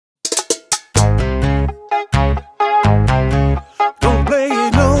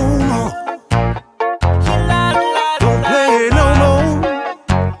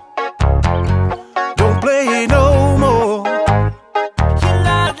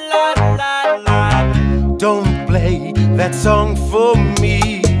don't play that song for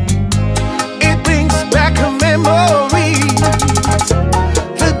me. It brings back a memory,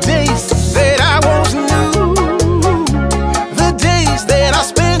 the days that I once knew, the days that I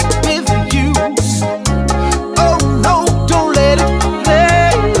spent with you. Oh no, don't let it play.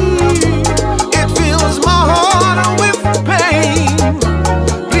 It fills my heart with pain.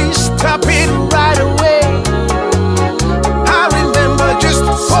 Please stop it right away. I remember just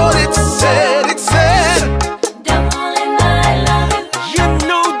what it said.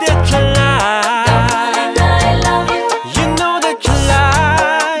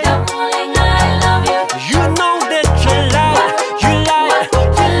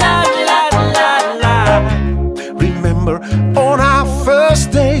 On our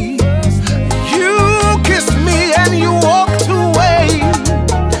first day, you kissed me and you walked away.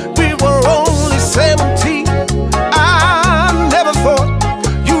 We were only 17. I never thought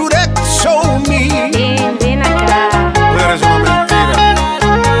you'd act so mean. Ven acá. Tú eres una mentira.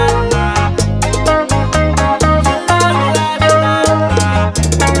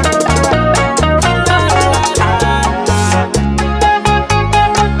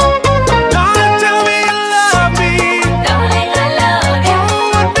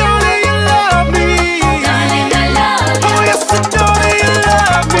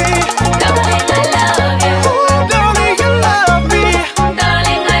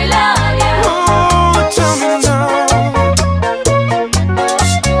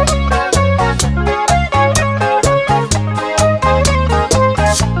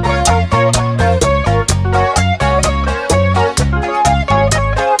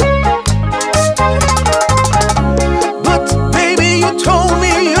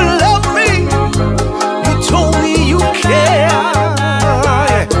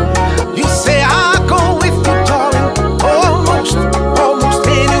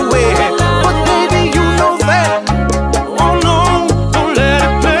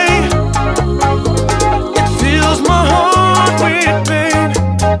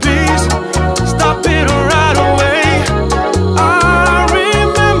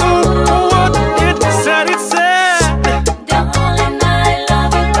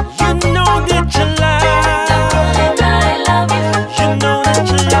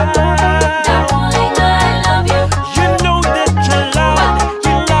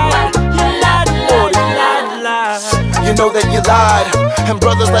 You know that you lied, and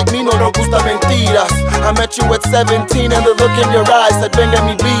brothers like me no nos gusta mentiras. I met you at 17 and the look in your eyes said venga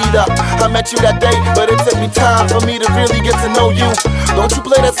mi vida. I met you that day, but it took me time for me to really get to know you. Don't you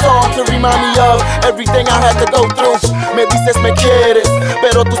play that song to remind me of everything I had to go through. Me dices me quieres,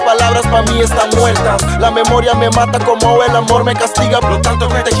 pero tus palabras pa' mí están muertas. La memoria me mata como el amor me castiga, por tanto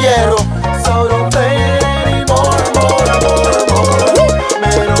que te quiero. So don't play it anymore,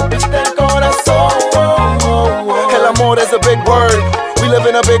 me rompiste el corazón. El amor is a big word. We live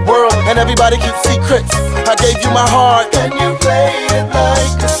in a big world and everybody keeps secrets. I gave you my heart and you played it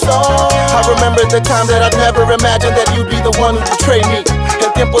like a song. I remember the time that I'd never imagined that you'd be the one who betrayed me.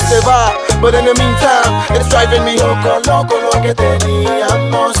 El tiempo se va, but in the meantime, it's driving me loco, loco. Lo que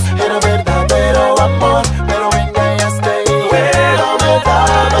teníamos era verdadero amor, pero me engañaste, pero me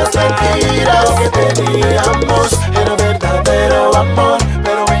dabas mentiras. Lo que teníamos